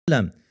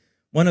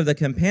One of the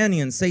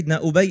companions,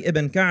 Sayyidina Ubay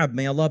ibn Ka'b,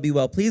 may Allah be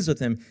well pleased with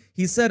him,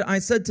 he said, I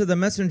said to the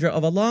Messenger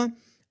of Allah,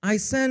 I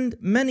send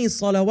many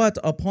salawat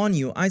upon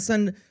you. I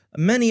send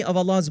many of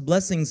Allah's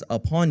blessings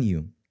upon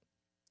you.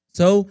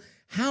 So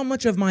how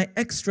much of my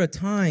extra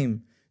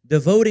time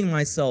devoting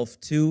myself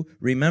to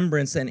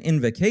remembrance and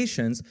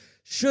invocations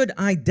should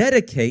I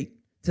dedicate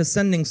to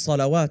sending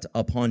salawat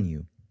upon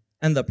you?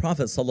 And the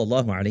Prophet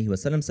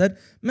ﷺ said,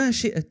 Ma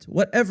shi'at,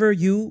 whatever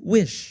you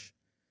wish.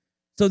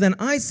 So then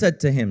I said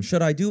to him,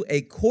 should I do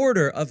a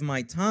quarter of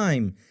my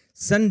time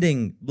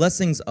sending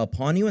blessings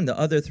upon you and the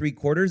other 3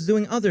 quarters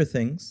doing other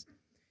things?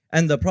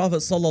 And the Prophet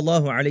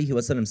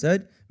ﷺ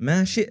said,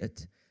 Ma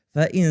shi'at,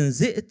 فَإِن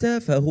زِئْتَ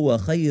فَهُوَ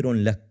خَيْرٌ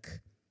لَكَ.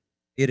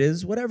 It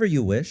is whatever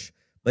you wish,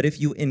 but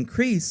if you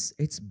increase,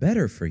 it's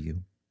better for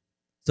you.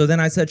 So then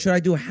I said, should I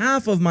do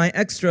half of my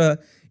extra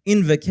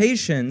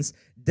invocations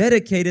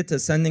dedicated to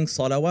sending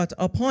salawat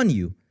upon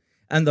you?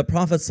 And the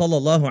Prophet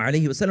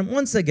ﷺ,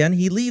 once again,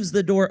 he leaves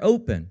the door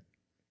open.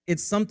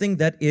 It's something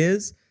that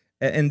is,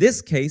 in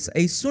this case,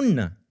 a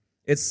sunnah.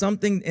 It's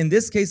something, in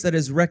this case, that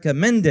is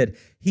recommended.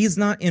 He's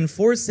not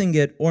enforcing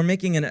it or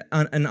making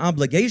an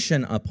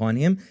obligation upon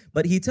him,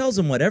 but he tells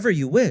him, whatever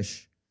you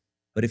wish.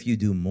 But if you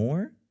do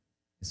more,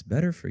 it's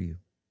better for you.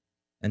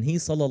 And he,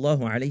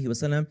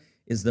 ﷺ,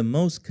 is the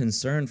most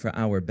concerned for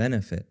our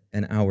benefit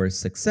and our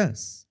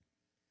success.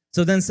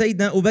 So then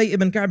Sayyidina Ubay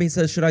ibn Ka'b, he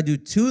says, should I do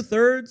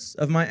 2/3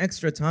 of my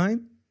extra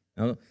time?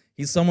 Now,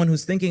 he's someone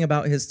who's thinking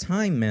about his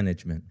time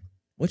management.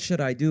 What should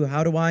I do?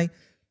 How do I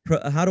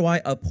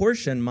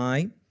apportion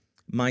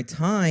my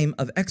time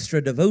of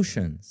extra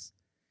devotions?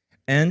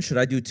 And should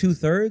I do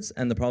 2/3?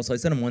 And the Prophet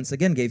ﷺ once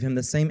again gave him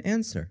the same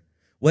answer.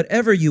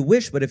 Whatever you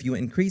wish, but if you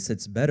increase,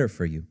 it's better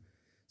for you.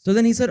 So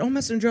then he said, O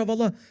Messenger of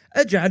Allah,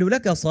 أَجْعَلُ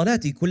لَكَ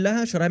صَلَاتِي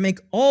كُلَّهَا. Should I make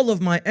all of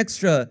my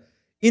extra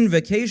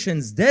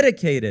invocations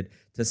dedicated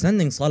to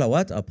sending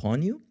salawat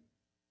upon you?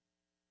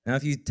 Now,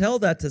 if you tell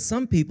that to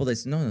some people, they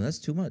say, no, that's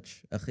too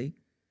much, akhi.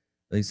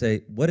 They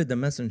say, what did the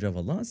Messenger of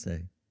Allah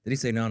say? Did he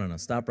say, no,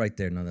 stop right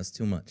there, no, that's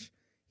too much?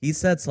 He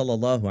said,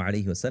 sallallahu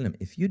alayhi wasallam,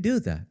 if you do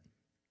that,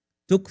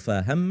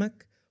 تُكْفَى هَمَّكَ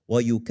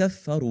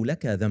وَيُكَفَّرُ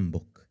لَكَ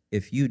ذَنْبُكَ.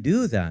 If you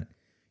do that,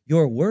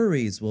 your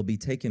worries will be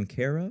taken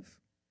care of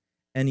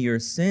and your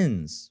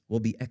sins will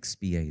be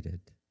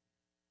expiated.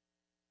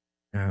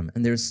 And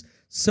there's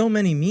so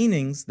many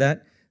meanings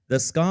that the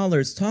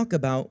scholars talk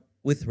about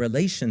with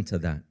relation to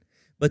that.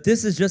 But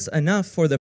this is just enough for the